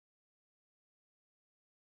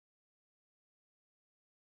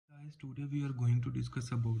Guys, today we are going to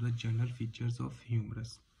discuss about the general features of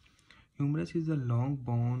humerus. Humerus is a long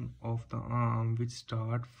bone of the arm which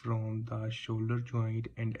start from the shoulder joint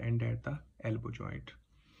and end at the elbow joint.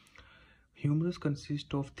 Humerus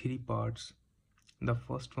consists of three parts. The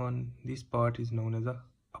first one, this part is known as the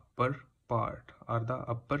upper part or the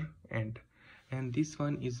upper end, and this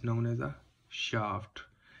one is known as a shaft,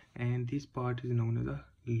 and this part is known as a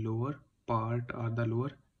lower part or the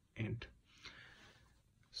lower end.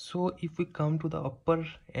 So if we come to the upper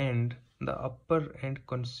end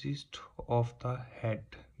consists of the head.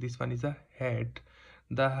 This one is a head.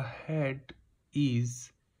 The head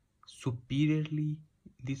is superiorly,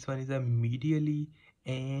 this one is a medially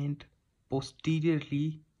and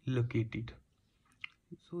posteriorly located.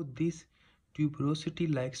 So this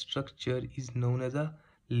tuberosity like structure is known as a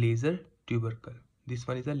laser tubercle. This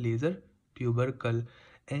one is a laser tubercle,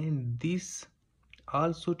 and this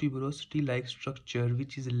also tuberosity like structure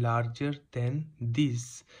which is larger than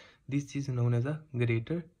this is known as a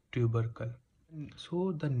greater tubercle.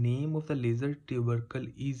 So the name of the laser tubercle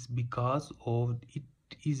is because of it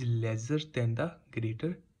is lesser than the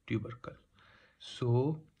greater tubercle.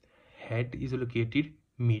 So head is located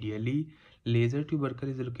medially, laser tubercle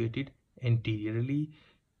is located anteriorly,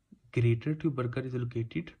 greater tubercle is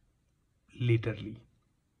located laterally.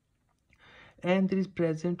 And there is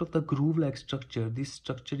present of the groove-like structure. This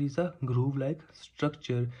structure is a groove-like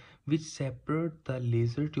structure which separates the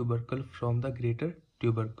laser tubercle from the greater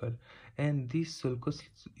tubercle, and this sulcus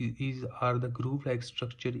is the groove-like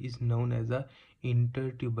structure is known as a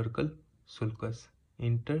intertubercle sulcus.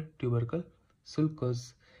 Intertubercle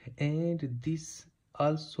sulcus, and this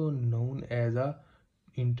also known as a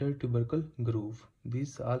intertubercle groove.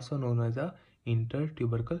 This also known as a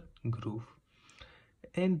intertubercle groove.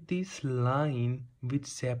 And this line which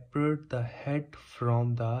separates the head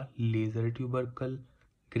from the laser tubercle,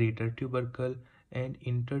 greater tubercle and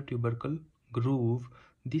intertubercle groove,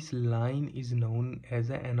 this line is known as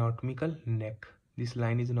an anatomical neck. This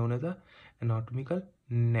line is known as an anatomical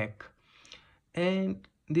neck. And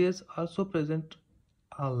there's also present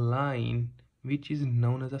a line which is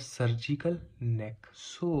known as a surgical neck.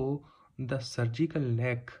 So the surgical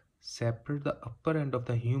neck separates the upper end of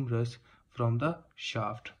the humerus from the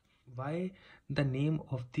shaft. Why the name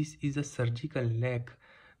of this is a surgical neck?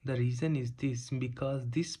 The reason is this: because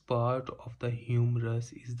this part of the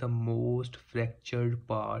humerus is the most fractured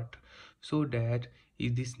part, so that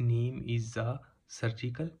this name is a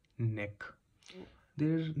surgical neck.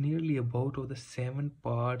 There are nearly about of the 7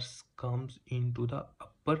 parts comes into the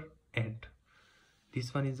upper end.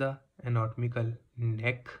 This one is a anatomical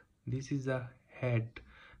neck, this is a head,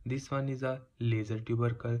 this one is a laser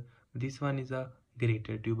tubercle, this one is a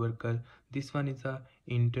greater tubercle, this one is a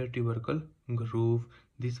intertubercle groove,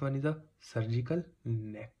 this one is a surgical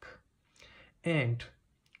neck. And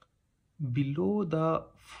below the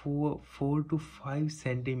 4 to 5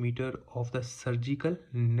 centimeter of the surgical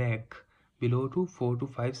neck, below to 4 to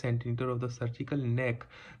 5 centimeter of the surgical neck,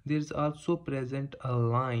 there is also present a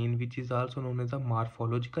line which is also known as a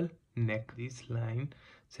morphological neck. This line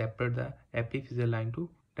separates the epiphyseal line to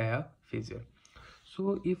diaphyseal.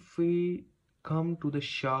 So if we come to the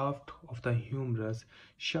shaft of the humerus,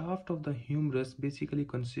 shaft of the humerus basically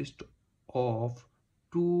consists of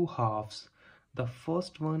 2 halves. The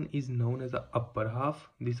first one is known as the upper half.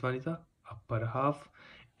 This one is the upper half,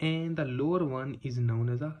 and the lower one is known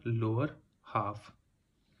as the lower half.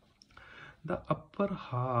 The upper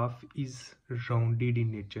half is rounded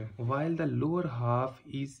in nature, while the lower half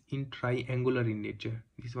is in triangular in nature.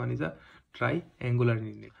 This one is a triangular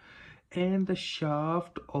in nature. And the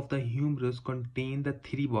shaft of the humerus contain the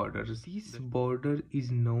 3 borders. This border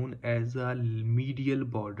is known as a medial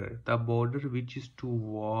border. The border which is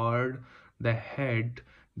toward the head,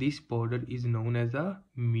 this border is known as a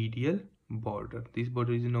medial border. This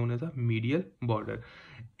border is known as a medial border.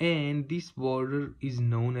 And this border is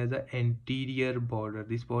known as an anterior border.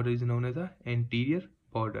 This border is known as an anterior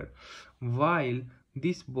border, while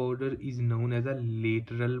this border is known as a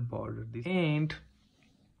lateral border. And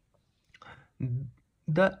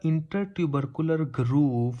the intertubercular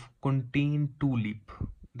groove contain 2 lip.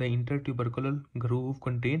 The intertubercular groove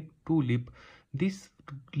contain 2 lip. This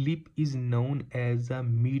lip is known as a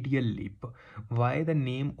medial lip. Why the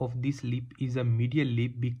name of this lip is a medial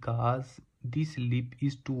lip? Because this lip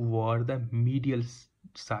is toward the medial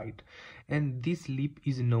side, and this lip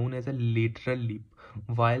is known as a lateral lip.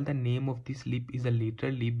 While the name of this lip is a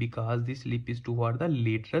lateral lip because this lip is toward the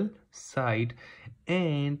lateral side,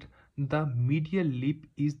 and the medial lip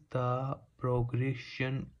is the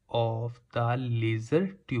progression of the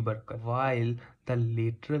lesser tubercle, while the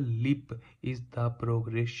lateral lip is the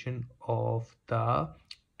progression of the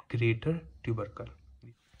greater tubercle.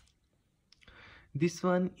 This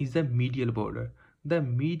one is a medial border. The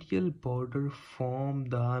medial border form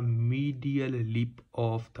the medial lip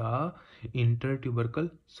of the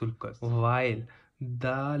intertubercle sulcus, while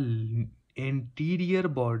the anterior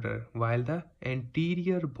border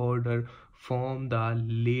form the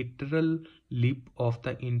lateral lip of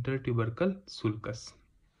the intertubercle sulcus,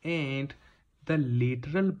 and the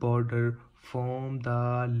lateral border form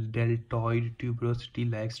the deltoid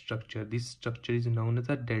tuberosity like structure. This structure is known as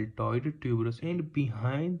a deltoid tuberosity, and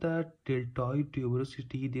behind the deltoid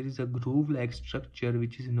tuberosity there is a groove like structure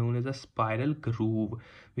which is known as a spiral groove,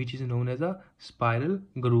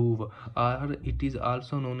 or it is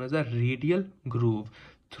also known as a radial groove.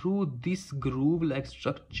 Through this groove like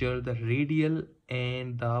structure, the radial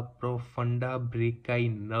and the profunda brachii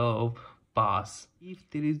nerve pass. If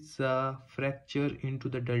there is a fracture into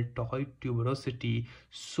the deltoid tuberosity,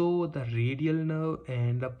 so the radial nerve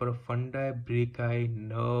and the profunda brachii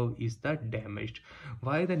nerve is the damaged.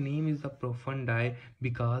 Why the name is the profundi?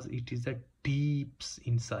 Because it is a deep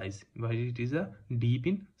in size.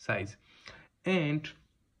 And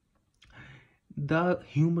the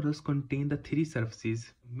humerus contain the three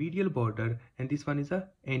surfaces: medial border, and this one is a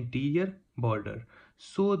anterior border.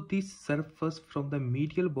 So this surface from the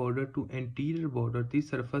medial border to anterior border, this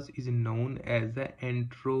surface is known as the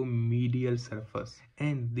anteromedial surface,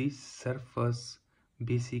 and this surface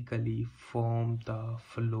basically form the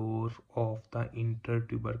floor of the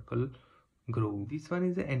intertubercle groove. This one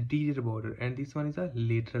is the anterior border and this one is a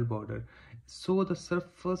lateral border. So the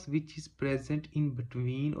surface which is present in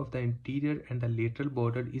between of the anterior and the lateral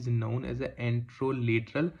border is known as the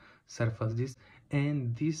anterolateral surface.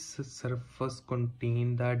 This surface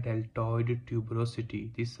contain the deltoid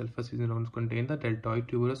tuberosity. This surface is known to contain the deltoid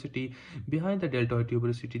tuberosity. Behind the deltoid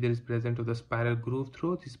tuberosity there is present of the spiral groove.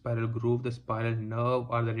 Through the spiral groove, the spiral nerve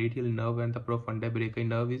or the radial nerve and the profunda brachii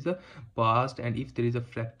nerve is passed, and if there is a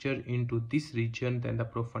fracture into this region, then the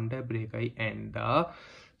profunda brachii and the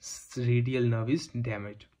radial nerve is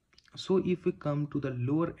damaged. So if we come to the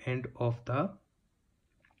lower end of the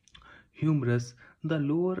humerus, the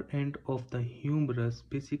lower end of the humerus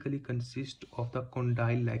basically consists of the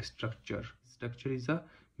condyle like structure. Structure is a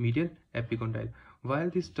medial epicondyle.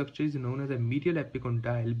 While this structure is known as a medial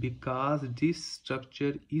epicondyle because this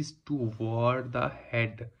structure is toward the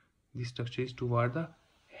head.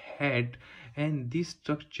 And this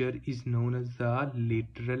structure is known as the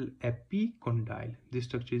lateral epicondyle.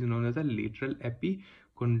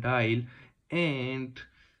 And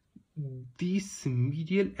this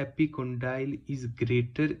medial epicondyle is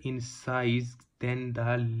greater in size than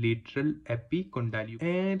the lateral epicondyle,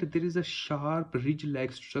 and there is a sharp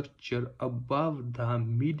ridge-like structure above the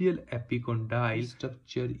medial epicondyle. This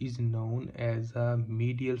structure is known as a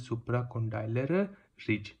medial supracondylar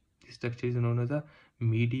ridge.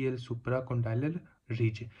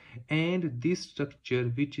 And this structure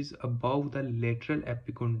which is above the lateral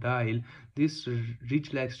epicondyle, this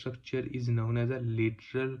ridge-like structure is known as a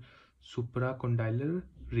lateral supracondylar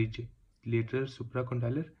ridge.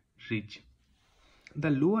 The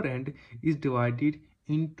lower end is divided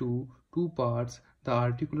into two parts, the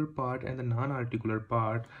articular part and the non-articular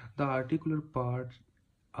part. The articular part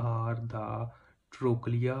are the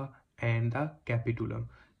trochlea and the capitulum.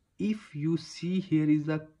 If you see, here is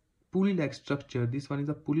a pulley-like structure. This one is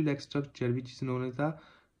a pulley-like structure which is known as the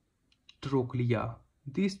trochlea.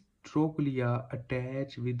 This trochlea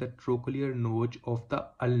attach with the trochlear notch of the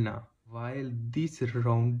ulna, while this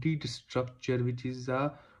rounded structure which is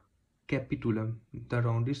a capitulum, the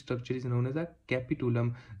rounded structure is known as a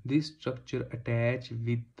capitulum. This structure attach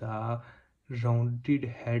with the rounded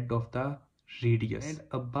head of the radius, and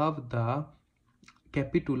above the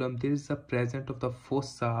capitulum there is a present of the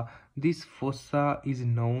fossa. This fossa is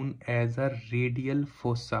known as a radial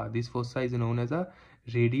fossa.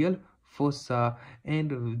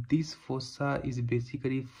 And this fossa is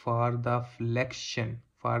basically for the flexion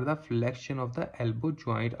of the elbow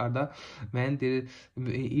joint, or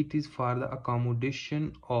it is for the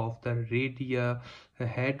accommodation of the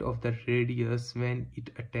head of the radius when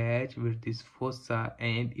it attach with this fossa,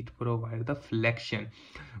 and it provides the flexion.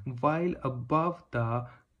 While above the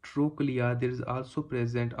trochlea there is also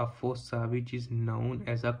present a fossa which is known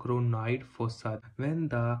as a coronary fossa. When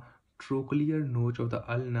the trochlear notch of the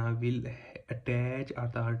ulna will attach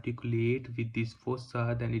or articulate with this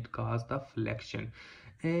fossa, then it causes the flexion.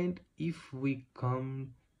 And if we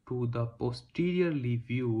come to the posteriorly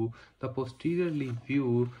view,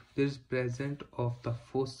 there is present of the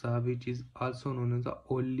fossa, which is also known as the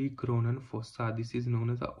olecranon fossa. This is known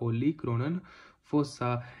as the olecranon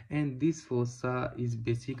fossa, and this fossa is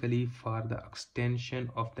basically for the extension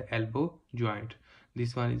of the elbow joint.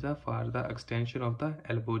 This one is for the extension of the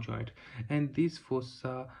elbow joint, and this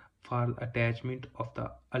fossa for attachment of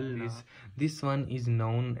the ulna. This one is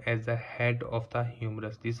known as the head of the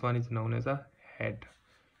humerus. This one is known as a head.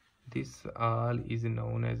 This all is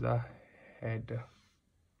known as a head,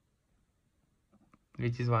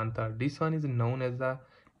 which is 1/3. This one is known as the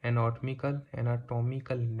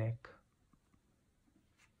anatomical neck.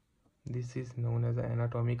 This is known as the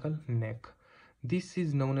anatomical neck. This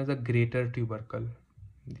is known as a greater tubercle.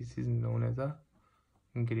 This is known as a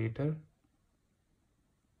greater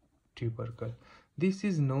tubercle. This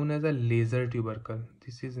is known as a laser tubercle.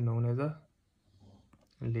 This is known as a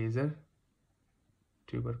laser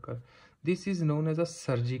tubercle. This is known as a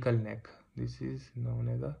surgical neck. This is known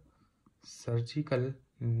as a surgical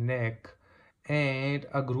neck, and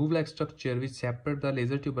a groove-like structure which separates the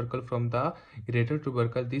laser tubercle from the greater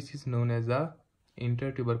tubercle. This is known as the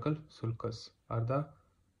intertubercle sulcus, or the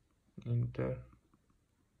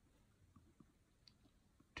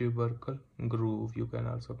intertubercle groove, you can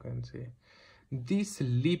also say. This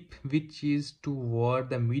lip, which is toward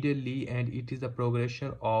the medially, and it is the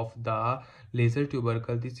progression of the laser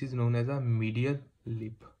tubercle. This is known as a medial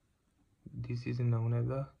lip. This is known as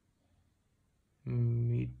a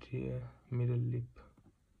middle lip.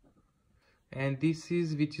 And this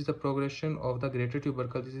is which is the progression of the greater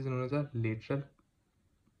tubercle. This is known as a lateral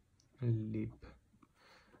lip.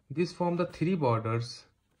 This form the three borders.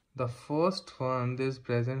 The first one, this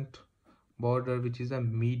present border, which is a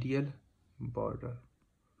medial border.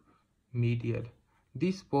 Medial.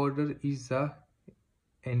 This border is a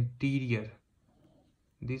anterior.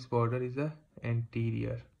 This border is a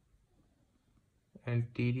anterior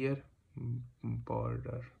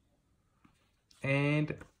border,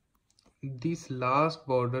 and this last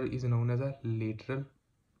border is known as a lateral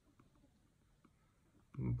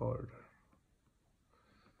border.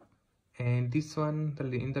 And this one,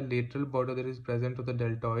 in the lateral border, there is present of the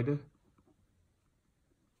deltoid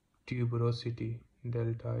tuberosity,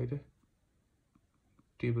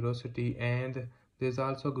 and there is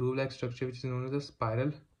also a groove-like structure which is known as a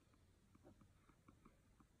spiral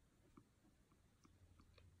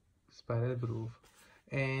groove.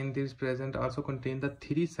 And this present also contain the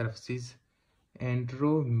three surfaces: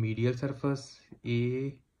 anteromedial surface,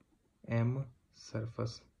 AM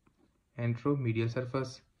surface, anteromedial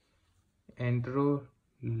surface,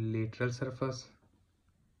 anterolateral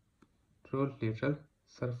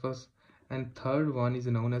surface, and third one is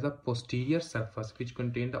known as a posterior surface, which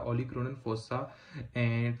contain the olecranon fossa,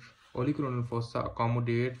 and olecranon fossa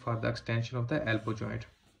accommodate for the extension of the elbow joint.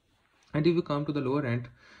 And if you come to the lower end,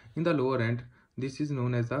 in the lower end, this is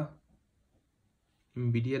known as a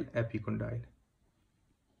medial epicondyle.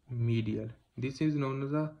 Medial. This is known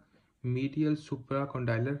as a medial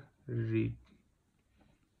supracondylar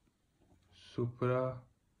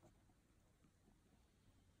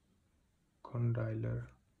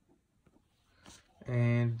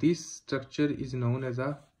and this structure is known as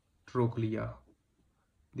a trochlea.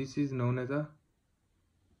 This is known as a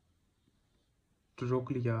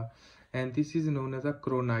trochlea, and this is known as a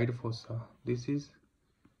coronide fossa. This is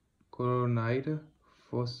coronide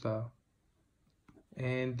fossa,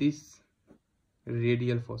 and this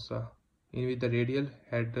radial fossa, in which the radial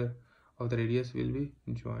head of the radius will be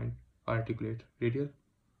joined, articulate, radial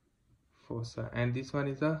fossa. And this one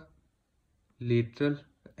is a lateral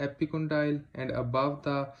epicondyle, and above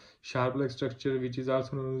the sharp-like structure, which is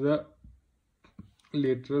also known as a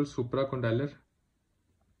lateral supracondylar,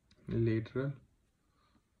 lateral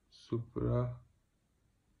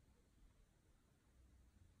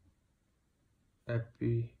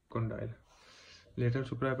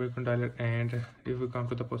supraepicondylar. And if we come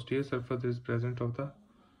to the posterior surface, there is present of the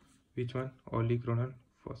which one? Olecranon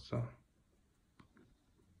fossa.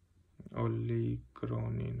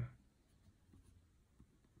 Olecranon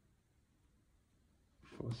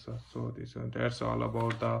fossa. So that's all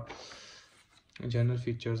about the general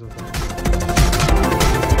features of the